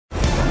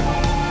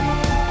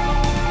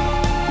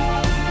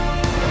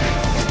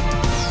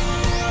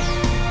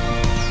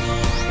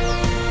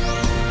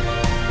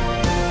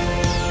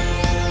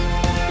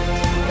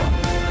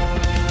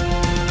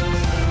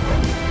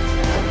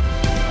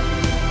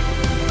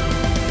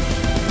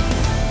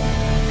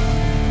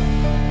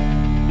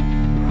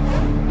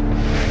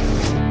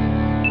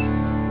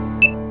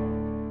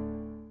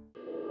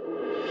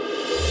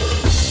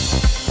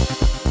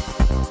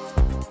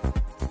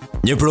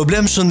Një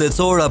problem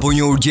shëndetësor apo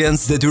një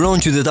urgjencë detyron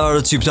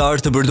qytetarët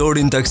shqiptar të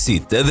përdorin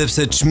taksit, edhe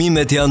pse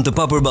çmimet janë të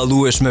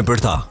papërballueshme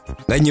për ta.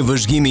 Nga një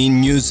vëzhgim i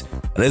News,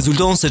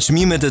 rezulton se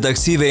çmimet e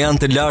taksive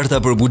janë të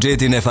larta për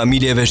buxhetin e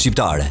familjeve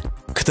shqiptare.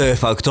 Këtë e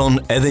fakton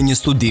edhe një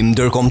studim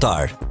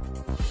ndërkombëtar.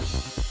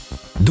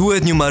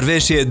 Duhet një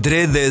marrëveshje e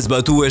drejtë dhe e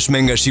zbatueshme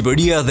nga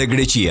Shqipëria dhe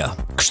Greqia.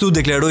 Kështu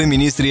deklaroi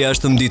ministri i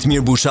jashtëm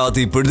Ditmir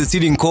Bushati, për të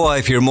cilin koha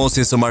e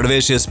firmosjes së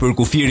marrëveshjes për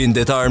kufirin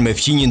detar me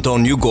fqinjin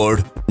ton jugor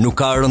nuk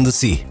ka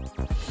rëndësi.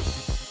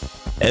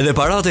 Edhe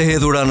paratë e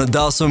hedhura në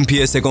dasëm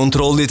pjesë e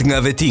kontrollit nga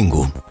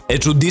vetingu. E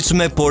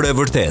çuditshme, por e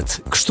vërtet.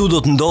 Kështu do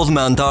të ndodh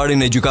me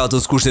antarin e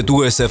gjykatës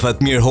kushtetuese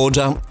Fatmir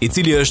Hoxha, i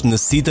cili është në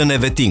sitën e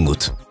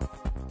vetingut.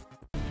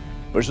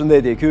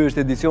 Përshëndetje, ky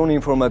është edicioni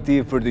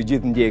informativ për të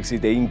gjithë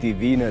ndjekësit e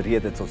TV në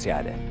rrjetet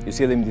sociale. Ju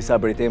sjellim disa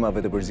prej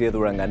temave të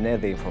përzgjedhura nga ne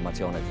dhe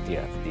informacionet të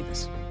tjera të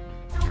ditës.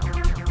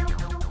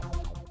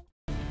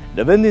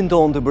 Në vendin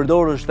tonë të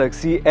përdorësh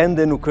taksi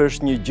ende nuk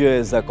është një gjë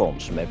e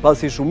zakonshme,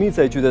 pasi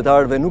shumica e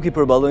qytetarëve nuk i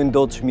përballojnë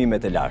dot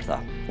çmimet e larta.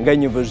 Nga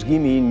një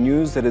vëzhgim i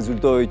News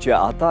rezultoi që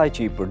ata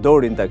që i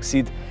përdorin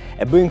taksit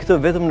e bëjnë këtë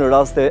vetëm në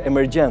raste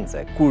emergjence,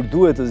 kur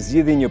duhet të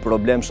zgjidhin një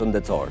problem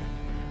shëndetësor.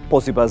 Po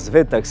sipas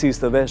vetë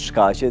taksistëve,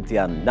 shkaqet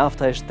janë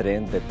nafta e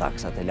shtrenjtë dhe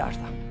taksat e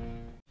larta.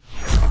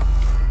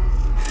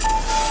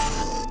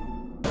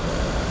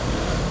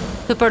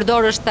 Të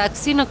përdorësh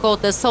taksi në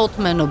kohët e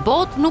sotme në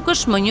botë nuk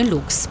është më një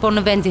luks, por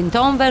në vendin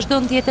tonë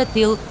vazhdon të jetë e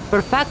tillë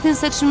për faktin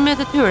se çmimet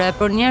e tyre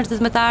për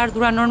njerëzit me të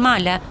ardhura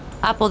normale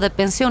apo dhe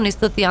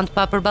pensionistët janë të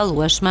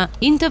papërballueshme.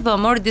 Të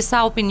vëmër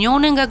disa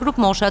opinione nga grup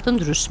mosha të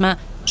ndryshme.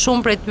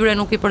 Shumë prej tyre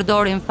nuk i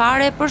përdorin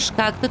fare për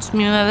shkak të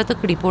çmimeve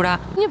të kripura.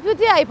 Një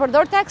pyetje, ai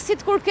përdor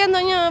taksit kur ke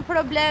ndonjë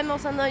problem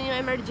ose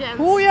ndonjë emergjencë?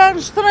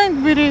 Janë shtrenjtë,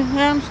 biri,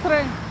 janë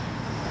shtrenjtë.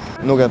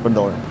 Nuk e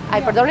përdor.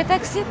 Ai përdorni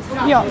taksit?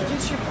 Jo.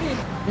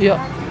 Jo.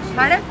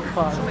 Fare?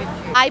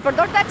 Ai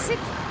përdor taksit?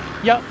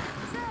 Jo.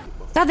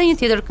 Ka dhe një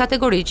tjetër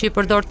kategori që i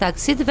përdor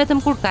taksit vetëm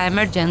kur ka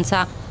emergjenca,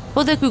 po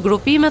dhe ky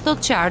grupim e thot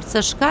qartë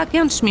se shkak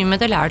janë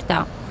çmimet e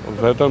larta.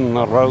 Vetëm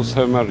në rast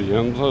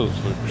emergjencës,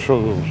 kështu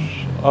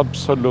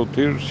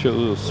absolutisht që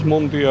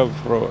s'mund t'i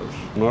afrohesh.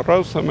 Në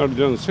rast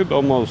emergjencë,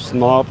 sidomos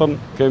natën,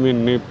 kemi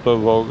nip të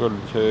vogël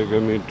që e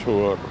kemi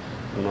çuar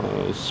në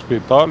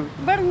spital.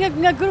 Bërë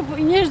nga grup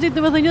njerëzit,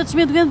 domethënë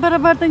çmimet vjen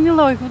barabartë një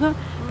lloj, kupton?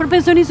 Për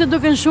pensionistët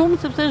duken shumë,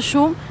 sepse është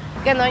shumë.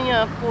 Ke ndonjë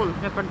punë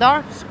me përdor?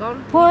 Shkon?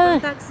 Po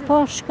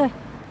shkoj.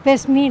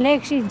 5.000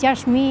 lekë,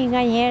 6.000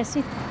 nga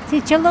njerëzit, si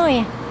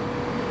qëlloje.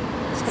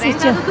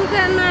 Shtrenjta të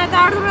duken me të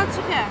ardhurat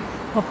që ke?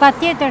 Po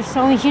patjetër, sa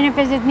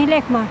 150.000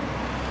 lekë marr.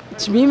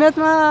 Çmimet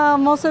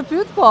mos e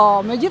pyet, po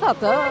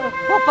megjithatë,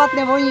 po pat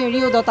nevojë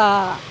njeriu do ta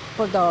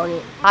përdori.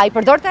 Ai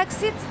përdor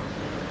taksit?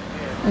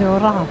 Jo,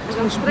 rrallë.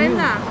 Të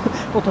shtrenjta?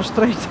 Po të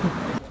shtrenjta.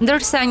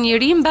 Ndërsa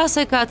njëri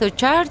mbase ka të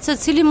qartë se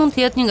cili mund të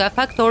jetë një nga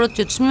faktorët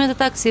që çmimet e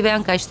taksive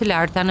janë kaq të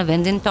larta në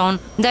vendin tonë,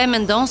 ndaj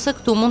mendon se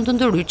këtu mund të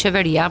ndërhyjë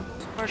qeveria.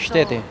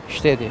 Shteti.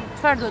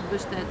 Çfarë do të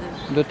bëj shteti?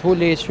 Do të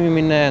ulë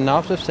çmimin e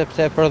naftës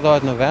sepse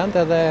prodhohet në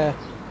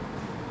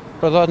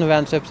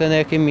vend sepse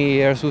ne kemi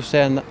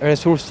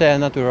resurse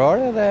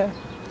natyrore dhe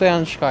këto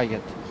janë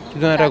shkaqet që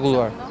duhen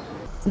rregulluar.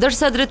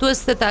 Ndërsa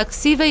drejtuesit e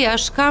taksive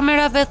jashtë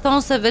kamerave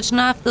thonë se veç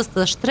naftës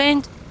të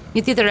shtrenjtë,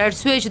 një tjetër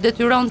arsye që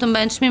detyron të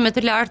mbajnë çmime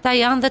të larta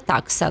janë dhe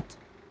taksat.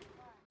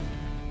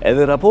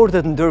 Edhe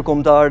raportet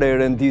ndërkombëtare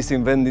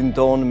rendisin vendin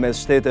tonë mes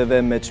shteteve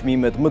me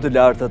çmimet më të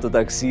larta të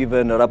taksive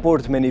në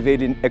raport me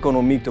nivelin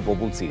ekonomik të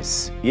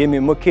popullsisë. Jemi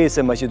më keq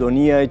se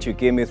Maqedonia, që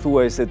kemi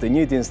thuajse të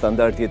njëjtin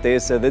standard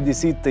jetese dhe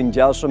disi të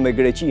ngjashëm me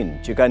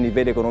Greqinë, që ka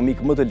nivel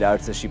ekonomik më të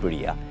lartë se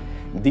Shqipëria.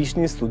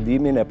 Ndiqni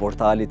studimin e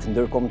portalit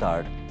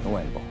ndërkombëtar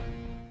Nuenbo.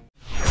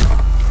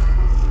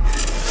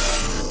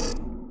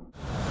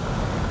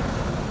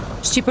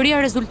 Shqipëria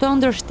rezulton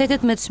ndër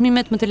shtetet me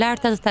çmimet më të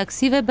larta të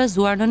taksive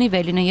bazuar në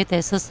nivelin e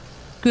jetesës.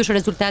 Ky është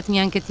rezultati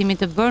një anketimi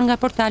të bërë nga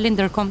portali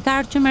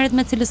ndërkombëtar që merret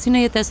me cilësinë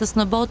e jetesës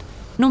në botë,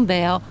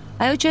 Numbeo.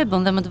 Ajo që e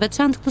bën dhe më të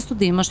veçantë këtë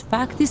studim është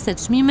fakti se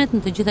çmimet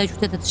në të gjitha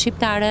qytetet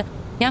shqiptare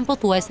janë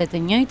pothuajse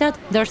të njëjtat,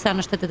 ndërsa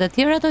në shtetet e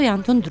tjera ato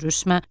janë të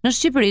ndryshme. Në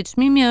Shqipëri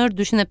çmimi është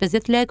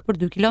 250 lekë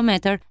për 2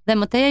 kilometër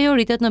dhe mëtej ajo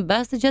rritet në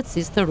bazë të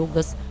gjatësisë të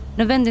rrugës.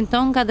 Në vendin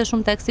tonë ka dhe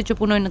shumë taksi që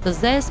punojnë në të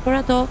zezë, por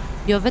ato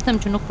jo vetëm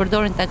që nuk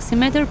përdorin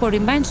taksimetër, por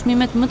i mbajnë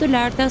çmimet më të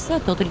larta se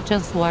ato të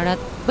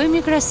licencuarat. Bëjmë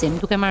një krahasim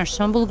duke marrë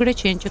shembull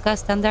Greqinë që ka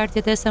standard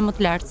jetese më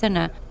të lartë se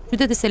ne.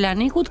 Qyteti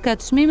Selanikut ka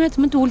çmimet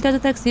më të ulta të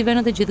taksive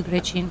në të gjithë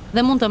Greqinë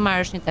dhe mund të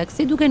marrësh një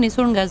taksi duke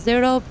nisur nga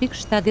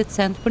 0.70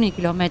 cent për 1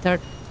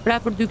 kilometër. Pra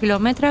për 2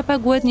 kilometra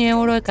paguhet 1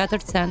 euro e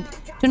 4 cent,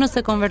 që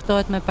nëse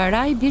konvertohet me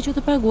para i bie që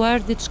të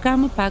paguash diçka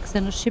më pak se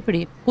në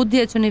Shqipëri. Ku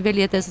dihet që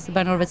niveli jetesës së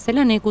banorëve të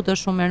Selanikut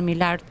është shumë më i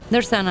lartë,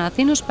 ndërsa në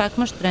Athinë është pak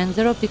më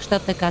shtrenjtë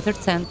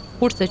 0.74 cent,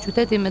 kurse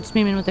qyteti me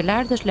çmimin më të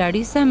lartë është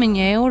Larisa me 1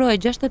 euro e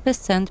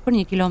 65 cent për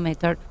 1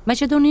 kilometër.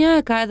 Maqedonia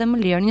e ka edhe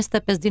më lirë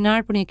 25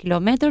 dinar për 1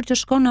 kilometër që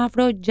shkon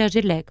afro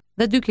 60 lekë.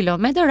 dhe 2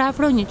 kilometër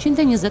afro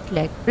 120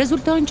 lek.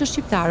 Rezultojnë që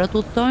shqiptarët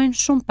udhtojnë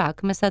shumë pak,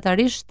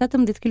 mesatarisht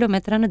 18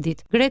 kilometra në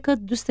ditë,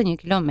 grekët 41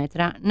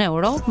 kilometra. Në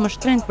Europë, më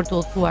shtrenjtë për të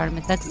udhëtuar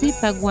me taksi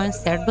paguajnë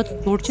serbët,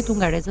 turqit,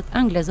 hungarezët,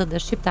 anglezët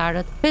dhe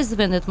shqiptarët. 5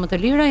 vendet më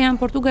të lira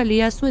janë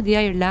Portugalia,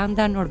 Suedia,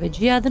 Irlanda,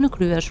 Norvegjia dhe në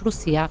krye është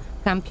Rusia.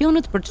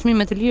 Kampionët për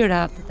çmime të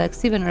lira të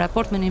taksive në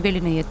raport me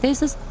nivelin e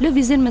jetesës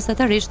lëvizin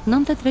mesatarisht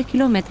 93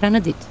 kilometra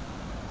në ditë.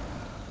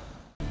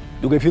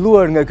 Duke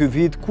filluar nga ky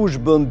vit, kush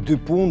bën 2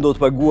 punë do të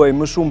paguajë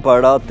më shumë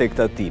para tek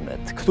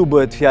tatimet. Këtu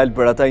bëhet fjalë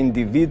për ata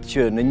individ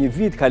që në një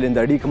vit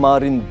kalendarik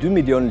marrin 2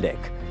 milion lek.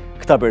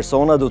 Këta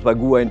persona do të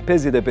paguajnë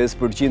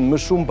 55% më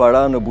shumë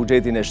para në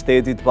buxhetin e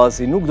shtetit,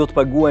 pasi nuk do të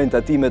paguajnë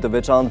tatime të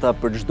veçanta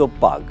për çdo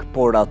pagë,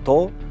 por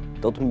ato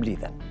do të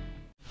mblidhen.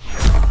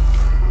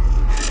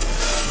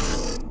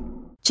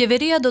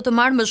 Qeveria do të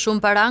marrë më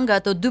shumë para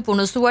nga ato 2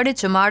 punësuarit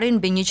që marrin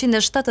mbi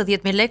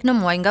 170.000 lek në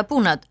muaj nga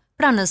punët.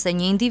 Pra nëse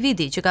një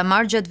individi që ka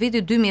marrë gjatë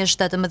vitit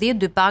 2017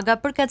 dy paga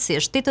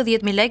përkatësisht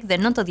 80.000 lek dhe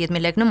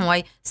 90.000 lek në muaj,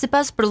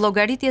 sipas për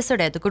llogaritjes së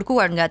re të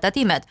kërkuar nga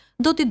tatimet,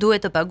 do t'i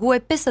duhet të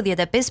paguajë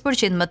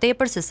 55% më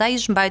tepër se sa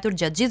ishte mbajtur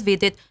gjatë gjithë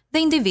vitit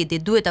dhe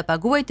individi duhet ta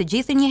paguajë të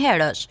gjithë një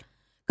herësh.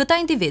 Këta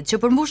individ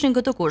që përmbushin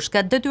këtë kush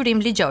ka detyrim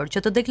ligjor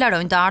që të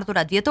deklarojnë të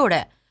ardhurat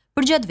vjetore.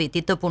 Për gjatë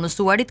vitit të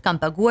punësuarit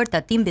kanë paguar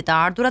tatim mbi të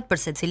ardhurat për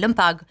secilën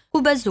pagë, ku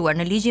bazuar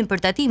në ligjin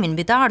për tatimin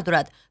mbi të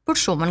ardhurat, për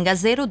shumën nga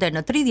 0 deri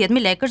në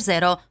 30.000 lek është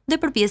 0 dhe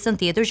për pjesën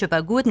tjetër që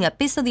paguhet nga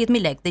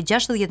 50.000 lek dhe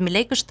 60.000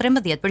 lek është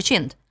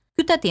 13%.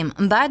 Ky tatim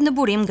mbahet në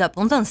burim nga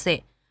punëdhënësi.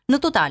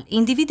 Në total,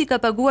 individi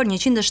ka paguar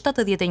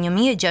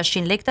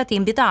 171.600 lek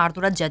tatim mbi të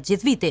ardhurat gjatë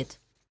gjithë vitit.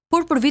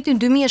 Por për vitin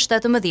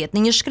 2017,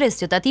 në një shkresë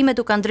që tatimet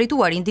u kanë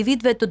drejtuar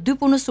individëve të 2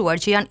 punësuar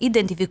që janë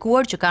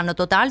identifikuar që kanë në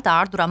total të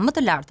ardhura më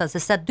të larta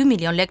se sa 2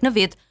 milion lek në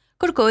vit,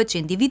 kërkohet që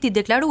individi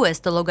deklarues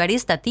të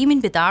llogarisë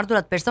tatimin mbi të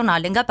ardhurat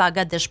personale nga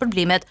pagat dhe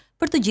shpërblimet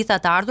për të gjitha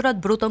të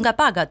ardhurat bruto nga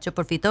pagat që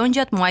përfitojnë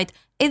gjatë muajit,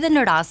 edhe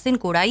në rastin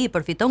kur ai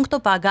përfiton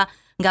këto paga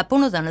nga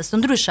punëdhënës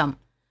të ndryshëm.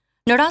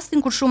 Në rastin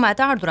kur shuma e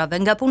të ardhurave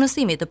nga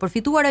punësimi të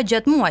përfituara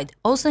gjatë muajit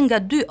ose nga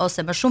 2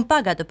 ose më shumë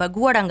paga të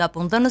paguara nga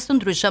punëdhënës të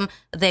ndryshëm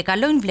dhe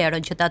kalojnë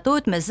vlerën që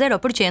tatohet me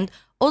 0%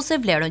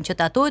 ose vlerën që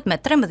tatohet me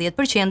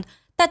 13%,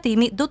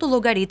 tatimi do të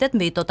llogaritet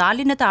mbi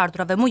totalin e të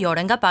ardhurave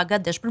mujore nga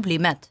pagat dhe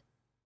shpërblimet.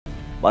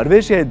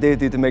 Marrëveshja e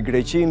detit me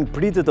Greqinë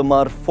pritet të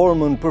marrë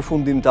formën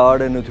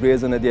përfundimtare në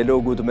tryezën e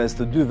dialogut mes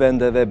të 2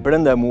 vendeve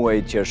brenda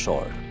muajit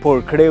qershor.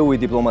 Por kreu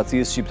i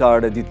diplomacisë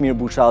shqiptare Ditmir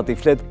Bushati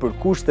flet për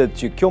kushtet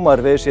që kjo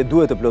marrëveshje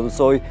duhet të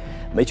plotësojë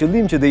me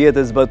qëllim që të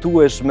jetë e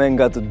zbatueshme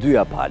nga të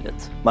dyja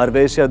palët.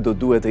 Marrëveshja do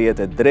duhet të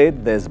jetë e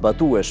drejtë dhe e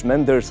zbatueshme,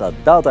 ndërsa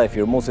data e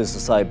firmosjes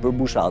së saj për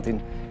Bushatin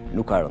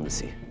nuk ka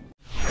rëndësi.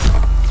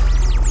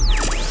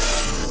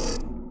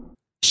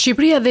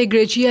 Shqipëria dhe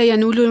Greqia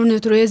janë ulur në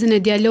tryezën e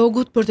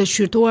dialogut për të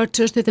shqyrtuar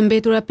çështjet e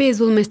mbetura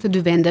pezull mes të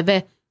 2 vendeve,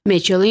 me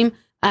qëllim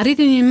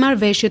arritjen e një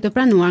marrëveshje të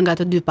pranuar nga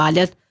të 2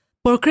 palët.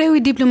 Por kreu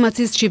i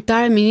diplomacisë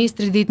shqiptare,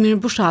 ministri Ditmir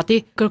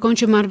Bushati, kërkon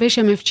që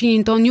marrëveshja me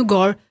fqinjin tonë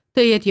jugor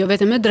të jetë jo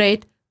vetëm e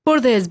drejtë,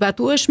 por dhe e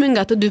zbatueshme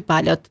nga të 2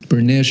 palët.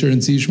 Për ne është e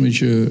rëndësishme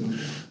që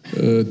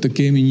të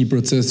kemi një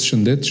proces të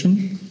shëndetshëm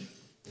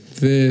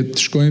dhe të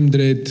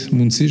shkojmë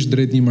mundësisht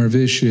drejt një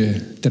marrëveshje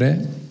 3,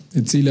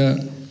 e cila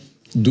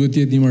duhet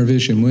jetë një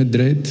marrëveshje më e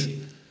drejtë,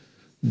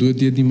 duhet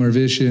jetë një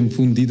marrëveshje në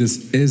fund ditës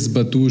e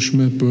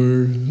zbatueshme për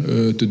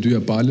të dyja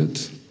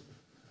palët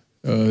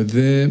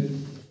dhe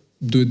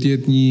duhet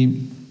jetë një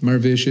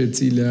marrëveshje e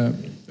cila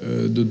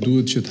do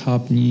duhet që të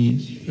hap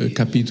një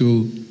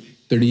kapitull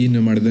të ri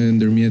në marrëdhënien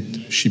ndërmjet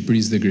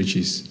Shqipërisë dhe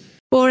Greqisë.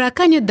 Por a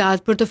ka një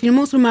datë për të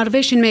firmosur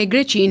marrëveshjen me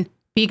Greqinë,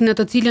 pikë në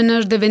të cilën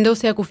është dhe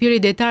vendosja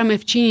kufiri detar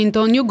me fqinjin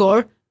tonë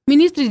jugor?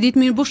 Ministri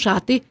Ditmir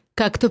Bushati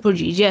ka këtë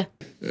përgjigje.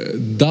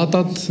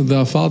 Datat dhe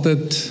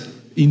afatet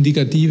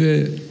indikative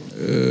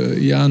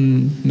janë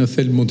në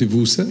thelb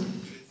motivuese.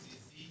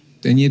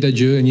 E njëjta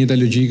gjë, e njëjta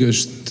logjikë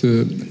është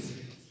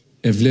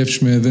e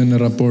vlefshme edhe në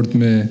raport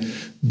me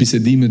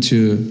bisedimet që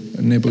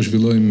ne po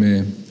zhvillojmë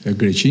me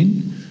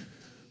Greqinë,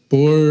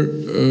 por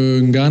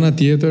nga ana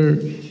tjetër,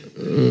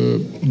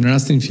 në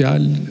rastin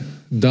fjalë,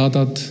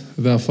 datat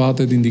dhe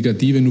afatet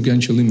indikative nuk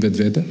janë qëllim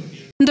vetvete.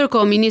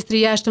 Ndërkohë,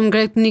 ministri i jashtëm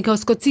grek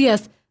Nikos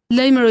Kocias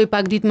lajmëroi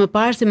pak ditë më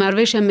parë se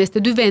marrëveshja mes të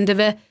 2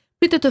 vendeve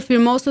pritet të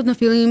firmoset në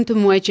fillim të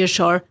muajit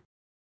qershor.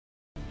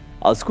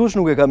 Askush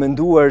nuk e ka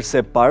menduar se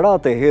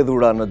paratë e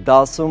hedhura në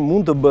dasëm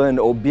mund të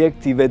bëhen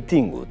objekt i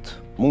vettingut.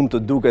 Mund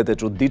të duket e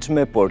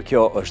çuditshme, por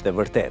kjo është e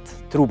vërtetë.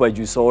 Trupa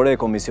gjyqësore e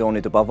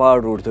Komisionit të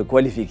Pavarur të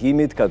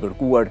Kualifikimit ka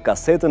kërkuar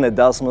kasetën e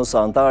dasmës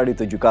së antarit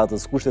të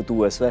gjykatës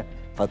kushtetuese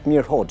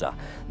Fatmir Hoxha,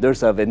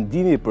 ndërsa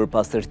vendimi për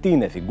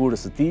pastërtinë e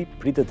figurës së tij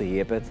pritet të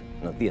jepet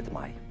në 10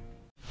 maj.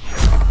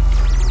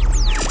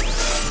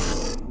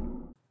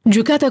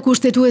 Gjykata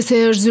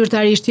kushtetuese është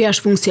zyrtarisht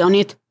jashtë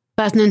funksionit.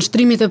 Pas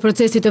nënshtrimit të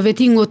procesit të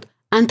vettingut,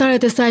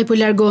 antarët e saj po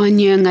largohen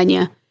një nga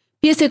një.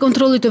 Pjesë e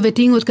kontrollit të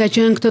vettingut ka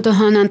qenë këtë të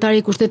hënë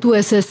antari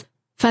kushtetueses,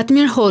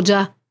 Fatmir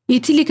Hoxha, i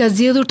cili ka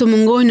zgjedhur të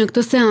mungojë në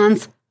këtë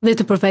seancë dhe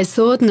të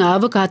përfaqësohet nga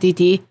avokati i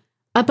tij.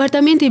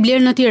 Apartamenti i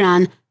bler në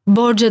Tiranë,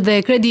 borxhet dhe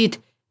kredit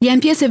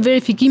janë pjesë e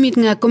verifikimit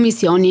nga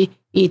komisioni,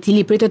 i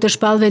cili pritet të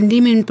shpallë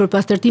vendimin për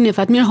pastërtinë e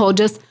Fatmir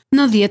Hoxhës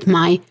në 10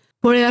 maj,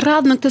 por e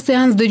radhë në këtë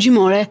seancë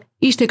dëgjimore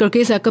ishte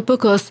kërkesa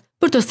KPK-s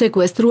për të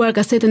sekuestruar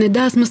kasetën e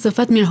dasmës së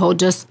Fatmir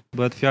Hoxhës.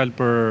 Bëhet fjalë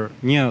për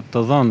një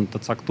të dhënë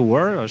të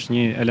caktuar, është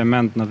një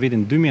element në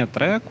vitin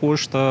 2003 ku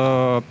është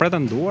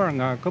pretenduar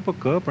nga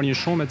KPK për një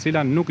shumë e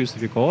cila nuk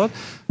justifikohet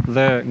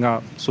dhe nga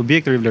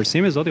subjekti i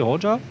vlerësimit zoti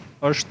Hoxha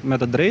është me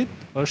të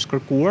drejtë është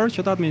kërkuar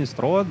që të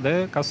administrohet dhe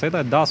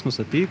kaseta e dasmës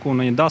së tij, ku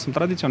në një dasmë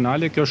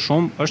tradicionale kjo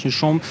shumë është një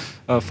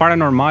shumë fare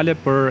normale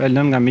për e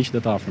lënë nga miqtë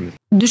e të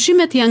afërmit.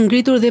 Dyshimet janë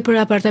ngritur dhe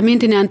për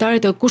apartamentin e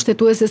antarit të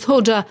kushtetueses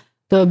Hoxha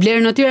të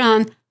blerë në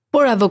Tiranë,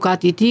 por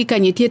avokati i tij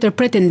ka një tjetër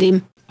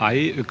pretendim.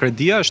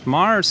 Kredia është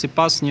marrë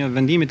sipas një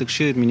vendimi të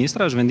Këshillit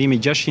Ministra, është vendimi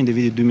 600 i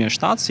vitit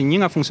 2007, si një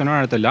nga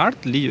funksionarët e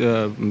lartë,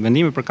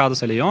 vendimi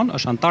përkatës e lejon,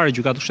 është antar i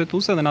gjykatës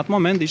kushtetuese dhe në atë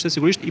moment ishte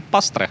sigurisht i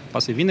pastre,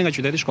 pasi vinte nga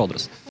qyteti i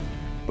Shkodrës.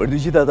 Për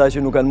të gjithë ata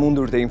që nuk kanë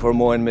mundur të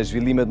informohen me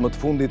zhvillimet më të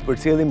fundit,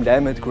 përcjellim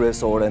lajmet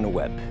kryesore në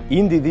web.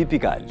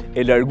 Indivi.al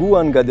e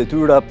larguan nga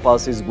detyra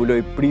pasi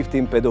zbuloi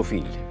priftin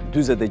pedofil.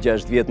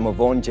 46 vjet më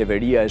vonë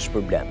qeveria e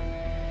shpërblen.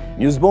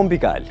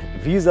 Newsbomb.al,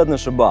 vizat në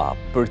SBA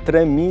për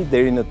 3.000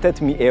 deri në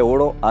 8.000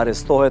 euro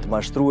arrestohet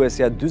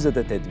mashtruesja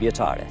 48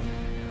 vjeçare.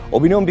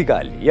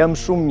 Opinion.al, jam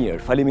shumë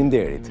mirë,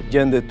 faleminderit,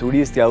 gjendet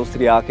turisti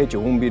austriake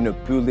që humbi në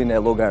pyllin e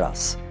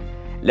Llogaras.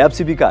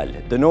 Lapsi.al,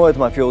 dënohet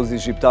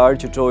mafiozi shqiptar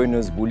që çoi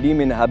në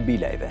zbulimin e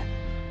habilajve.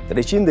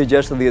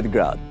 360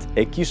 gradë,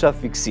 e kisha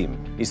fiksim,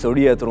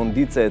 historia e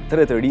tronditse e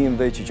 3 të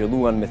rinjve që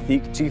qelluan me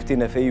thik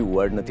çiftin e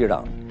fejuar në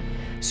Tiranë.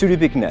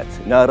 Syri.net,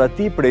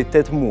 narrativ prej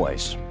 8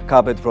 muajsh,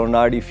 kapet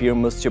pronari i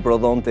firmës që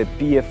prodhonte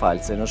pije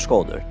false në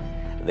Shkodër.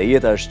 Dhe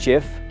jeta është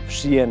qef,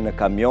 fshihen në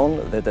kamion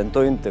dhe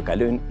tentojnë të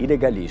kalojnë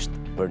ilegalisht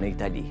për në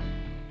Itali.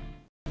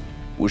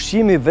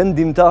 Ushqimi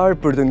vendimtar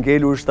për të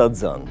ngelur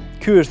shtatzën.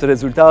 Ky është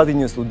rezultati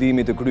një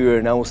studimi të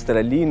kryer në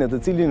Australi, në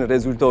të cilin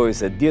rezultoi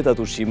se dietat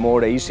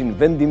ushqimore ishin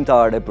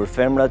vendimtare për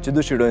femrat që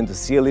dëshirojnë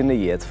të sjellin në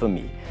jetë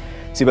fëmijë.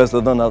 Sipas të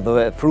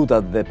dhënave,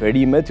 frutat dhe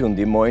perimet ju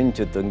ndihmojnë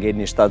që të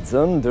ngelni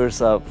shtatzën,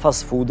 ndërsa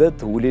fast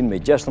foodet ulin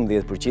me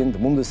 16%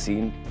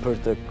 mundësinë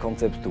për të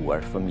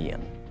konceptuar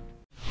fëmijën.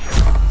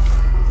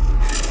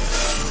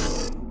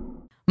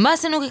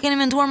 Mbase nuk e keni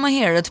menduar më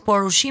herët,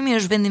 por ushqimi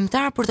është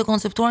vendimtar për të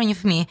konceptuar një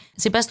fëmijë.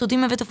 Sipas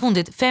studimeve të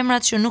fundit,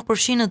 femrat që nuk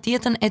përfshin në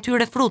dietën e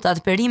tyre frutat,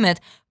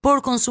 perimet,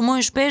 por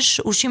konsumojnë shpesh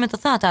ushqime të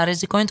thata,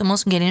 rrezikojnë të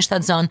mos ngelin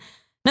shtatzën.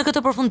 Në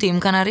këtë përfundim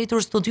kanë arritur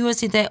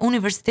studiuesit e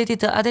Universitetit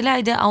të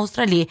Adelaide,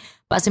 Australi,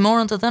 pasi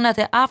morën të dhënat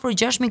e afër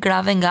 6.000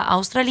 grave nga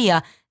Australia,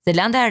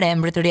 Zelanda e Re,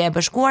 Mbretëria e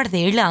Bashkuar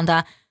dhe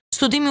Irlanda.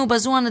 Studimi u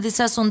bazua në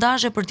disa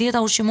sondazhe për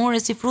dieta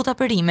ushqimore si fruta,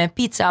 perime,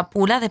 pica,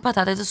 pula dhe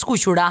patate të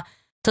skuqura.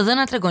 Të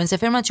dhënat tregojnë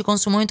se femrat që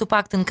konsumojnë të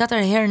paktën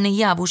 4 herë në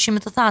javë ushqime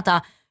të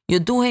thata,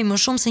 ju duhej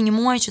më shumë se një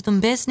muaj që të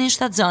mbesnin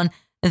shtatzën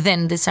dhe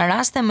në disa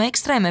raste më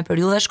ekstreme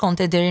periudha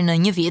shkonte deri në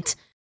 1 vit.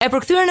 E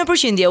përkthyer në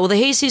përqindje,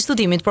 udhëheqësi i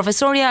studimit,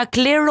 profesorja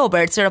Claire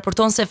Roberts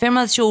raporton se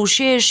femrat që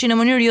ushqeheshin në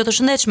mënyrë jo të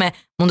shëndetshme,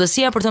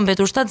 mundësia për të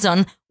mbetur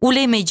shtatzën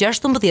ulej me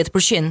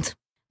 16%.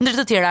 Ndër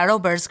të tjera,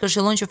 Roberts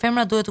këshillon që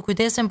femrat duhet të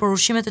kujdesen për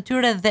ushqimet e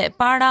tyre dhe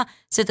para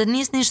se të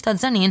nisnin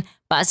shtatzanin,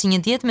 pasi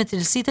një dietë me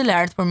cilësi të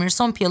lartë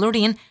përmirëson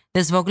pjellurinë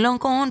dhe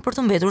zvogëlon kohën për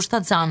të mbetur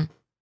shtatzan.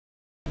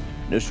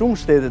 Në shumë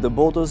shtete të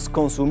botës,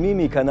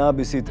 konsumimi i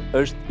kanabisit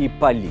është i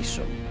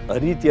palishëm.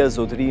 Rritja,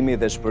 zotrimi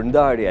dhe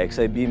shpërndarja e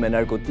kësaj bime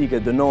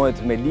narkotike dënohet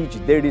me ligj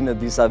deri në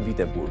disa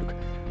vite burg.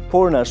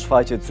 Por na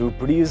shfaqet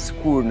surprizë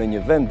kur në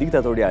një vend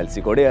diktatorial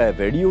si Korea e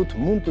Veriut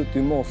mund të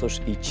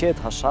tymosësh i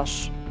qetë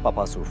hashash pa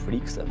pasur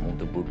frikë se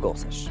mund të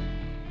burgosesh.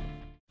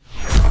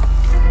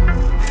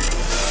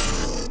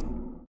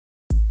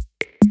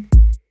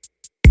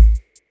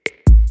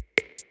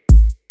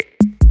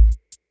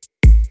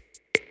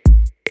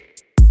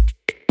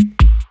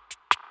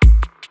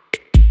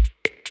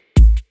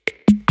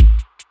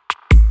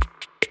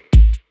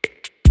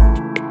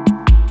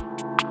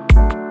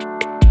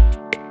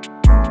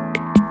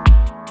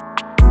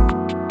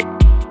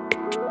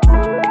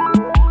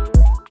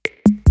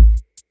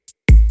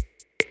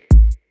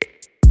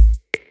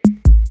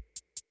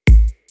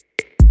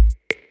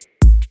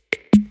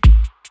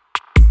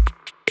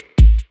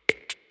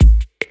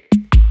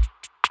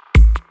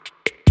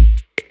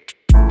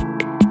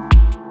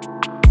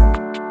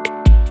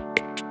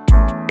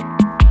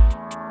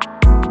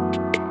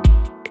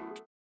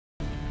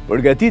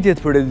 Përgatitjet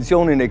për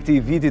edicionin e këtij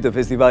viti të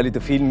festivalit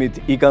të filmit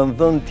i kanë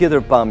dhënë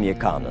tjetër pamje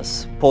Kanës.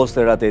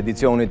 Posterat e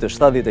edicionit të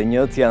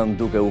 71 janë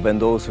duke u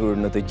vendosur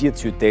në të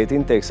gjithë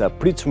qytetin, teksa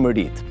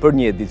pritshmëritë për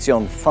një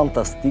edicion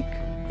fantastik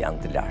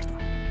janë të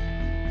larta.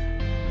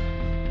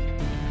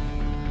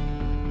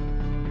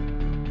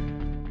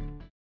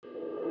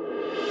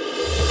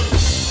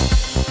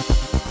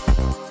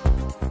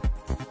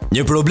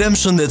 Një problem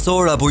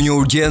shëndetësor apo një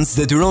urgjencë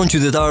detyron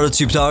qytetarët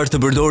shqiptar të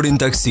përdorin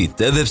taksit,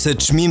 edhe pse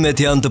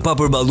çmimet janë të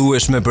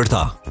papërballueshme për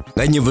ta.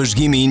 Nga një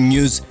vëzhgim i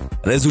News,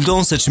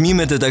 rezulton se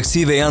çmimet e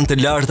taksive janë të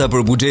larta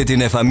për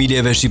buxhetin e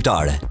familjeve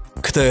shqiptare.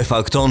 Këtë e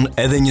fakton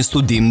edhe një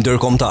studim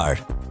ndërkombëtar.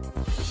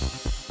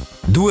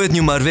 Duhet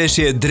një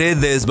marrëveshje e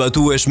drejtë dhe e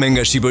zbatueshme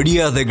nga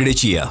Shqipëria dhe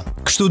Greqia.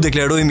 Kështu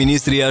deklaroi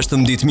ministri i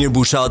jashtëm Ditmir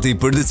Bushati,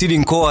 për të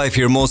cilin koha e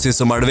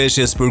firmosjes së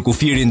marrëveshjes për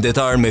kufirin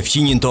detar me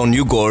fqinjin ton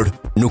jugor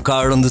nuk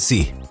ka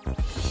rëndësi.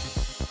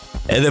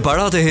 Edhe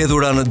paratë e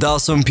hedhura në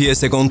dasëm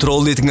pjesë e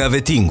kontrollit nga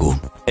vettingu.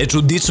 E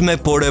çuditshme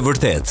por e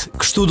vërtet.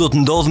 Kështu do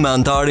të ndodh me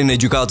antarin e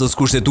gjykatës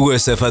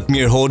kushtetuese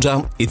Fatmir Hoxha,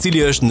 i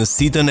cili është në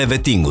sitën e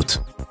vettingut.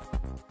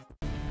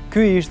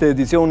 Ky ishte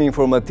edicioni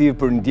informativ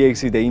për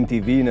ndjekësit e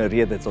TV në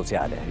rrjetet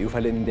sociale. Ju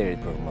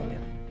faleminderit për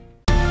vëmendjen.